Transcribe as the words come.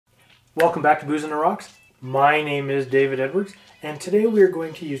Welcome back to Booze and the Rocks. My name is David Edwards, and today we are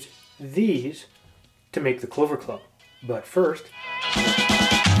going to use these to make the Clover Club. But first,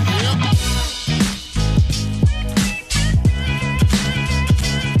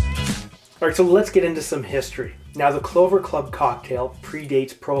 alright, so let's get into some history. Now, the Clover Club cocktail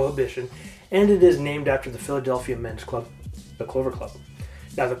predates Prohibition, and it is named after the Philadelphia men's club, the Clover Club.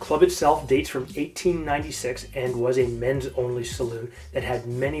 Now, the club itself dates from 1896 and was a men's-only saloon that had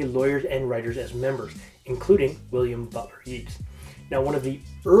many lawyers and writers as members, including William Butler Yeats. Now, one of the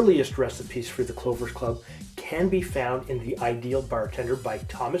earliest recipes for the Clover's Club can be found in The Ideal Bartender by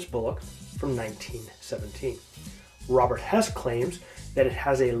Thomas Bullock from 1917. Robert Hess claims that it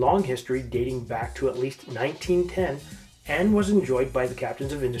has a long history dating back to at least 1910 and was enjoyed by the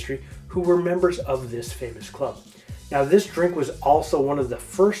captains of industry who were members of this famous club. Now, this drink was also one of the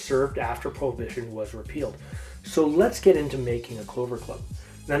first served after Prohibition was repealed. So let's get into making a Clover Club.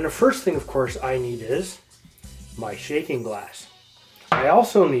 Then the first thing, of course, I need is my shaking glass. I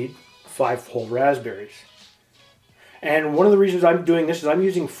also need 5 whole raspberries. And one of the reasons I'm doing this is I'm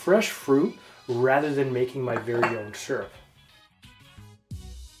using fresh fruit rather than making my very own syrup.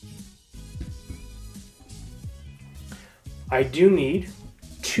 I do need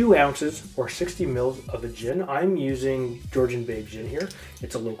 2 ounces or 60 mils of a gin. I'm using Georgian Babe gin here.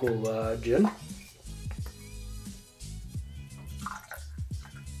 It's a local gin.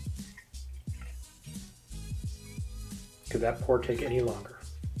 Could that pour take any longer?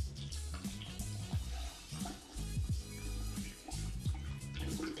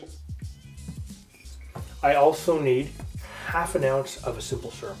 I also need half an ounce of a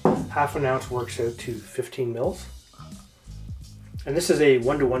simple syrup. Half an ounce works out to 15 mils. And this is a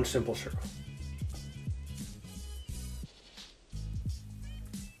 1-to-1 simple syrup.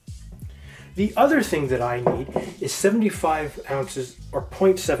 The other thing that I need is 75 ounces, or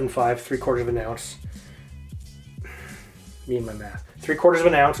 0.75, 3/4 of an ounce, me and my math, 3/4 of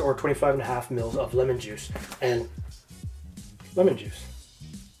an ounce or 25.5 mils of lemon juice. And lemon juice.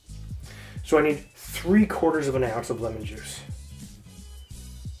 So I need 3/4 of an ounce of lemon juice.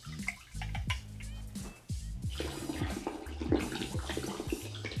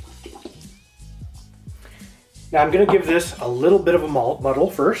 Now I'm going to give this a little bit of a muddle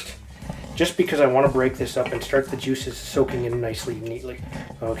first, just because I want to break this up and start the juices soaking in nicely and neatly.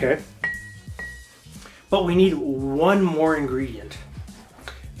 Okay? But we need one more ingredient.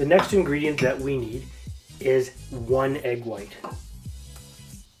 The next ingredient that we need is 1 egg white.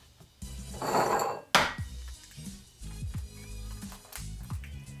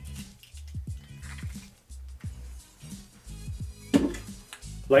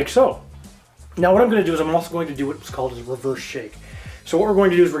 Like so. Now what I'm going to do is I'm also going to do what's called a reverse shake. So what we're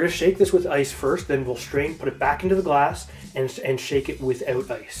going to do is we're going to shake this with ice first, then we'll strain, put it back into the glass, and shake it without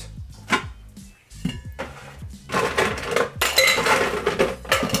ice.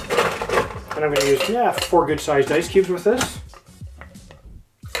 And I'm going to use, 4 good-sized ice cubes with this.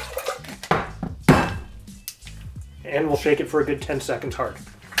 And we'll shake it for a good 10 seconds hard.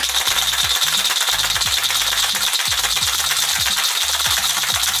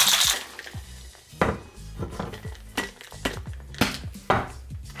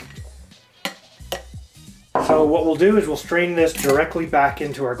 So what we'll do is we'll strain this directly back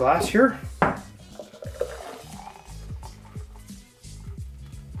into our glass here.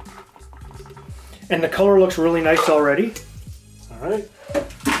 And the color looks really nice already. All right,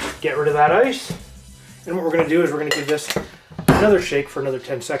 get rid of that ice. And what we're going to do is we're going to give this another shake for another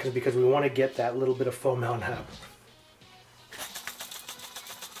 10 seconds because we want to get that little bit of foam on top.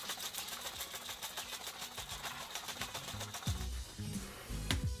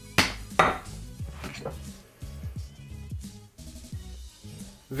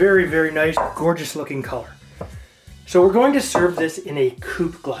 Very, very nice, gorgeous looking color. So we're going to serve this in a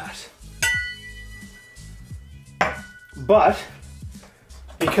coupe glass. But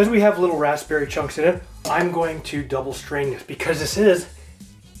because we have little raspberry chunks in it, I'm going to double strain this because this is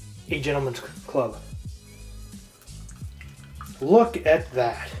a gentleman's club. Look at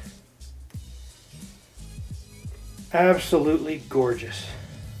that. Absolutely gorgeous.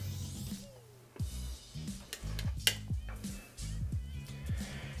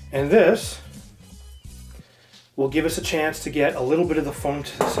 And this will give us a chance to get a little bit of the foam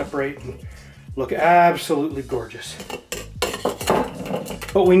to separate and look absolutely gorgeous.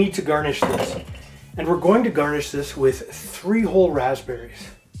 But we need to garnish this. And we're going to garnish this with 3 whole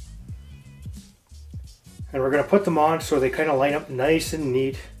raspberries. And we're going to put them on so they kind of line up nice and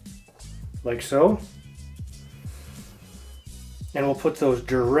neat, like so. And we'll put those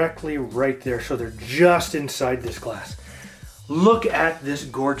directly right there so they're just inside this glass. Look at this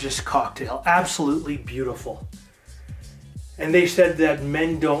gorgeous cocktail. Absolutely beautiful. And they said that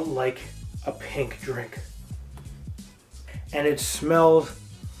men don't like a pink drink. And it smells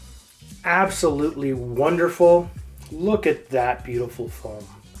absolutely wonderful. Look at that beautiful foam.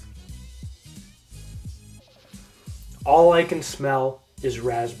 All I can smell is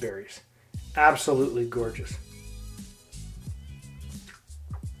raspberries. Absolutely gorgeous.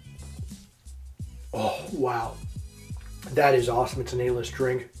 Oh, wow. That is awesome. It's an A-list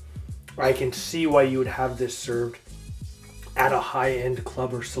drink. I can see why you would have this served at a high-end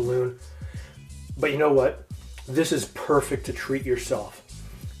club or saloon. But you know what? This is perfect to treat yourself.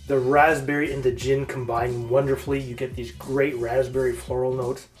 The raspberry and the gin combine wonderfully. You get these great raspberry floral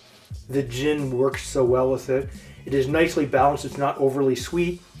notes. The gin works so well with it. It is nicely balanced. It's not overly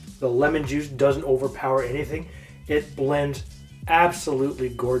sweet. The lemon juice doesn't overpower anything. It blends absolutely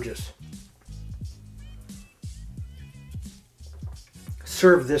gorgeous.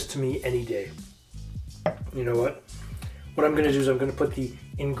 Serve this to me any day. You know what? What I'm going to do is I'm going to put the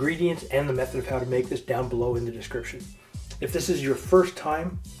ingredients and the method of how to make this down below in the description. If this is your first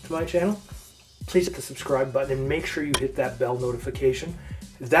time to my channel, please hit the subscribe button and make sure you hit that bell notification.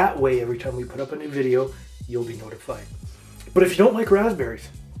 That way, every time we put up a new video, you'll be notified. But if you don't like raspberries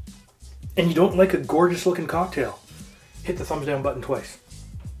and you don't like a gorgeous looking cocktail, hit the thumbs down button twice.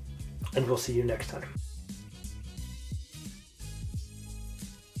 And we'll see you next time.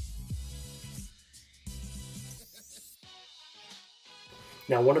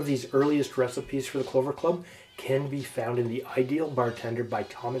 Now, one of these earliest recipes for the Clover Club can be found in The Ideal Bartender by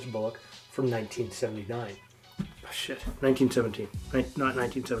Thomas Bullock from 1979. Oh, shit, 1917, not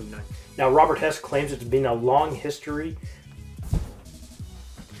 1979. Now, Robert Hess claims it's been a long history.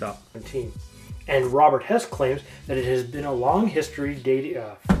 Stop. 19. And Robert Hess claims that it has been a long history dating.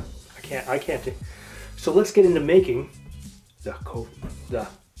 I can't. So let's get into making the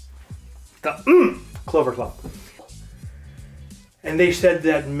Clover Club. And they said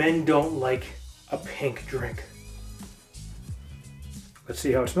that men don't like a pink drink. Let's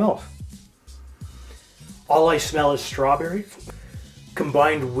see how it smells. All I smell is strawberry,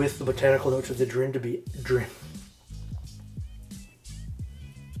 combined with the botanical notes of the gin to be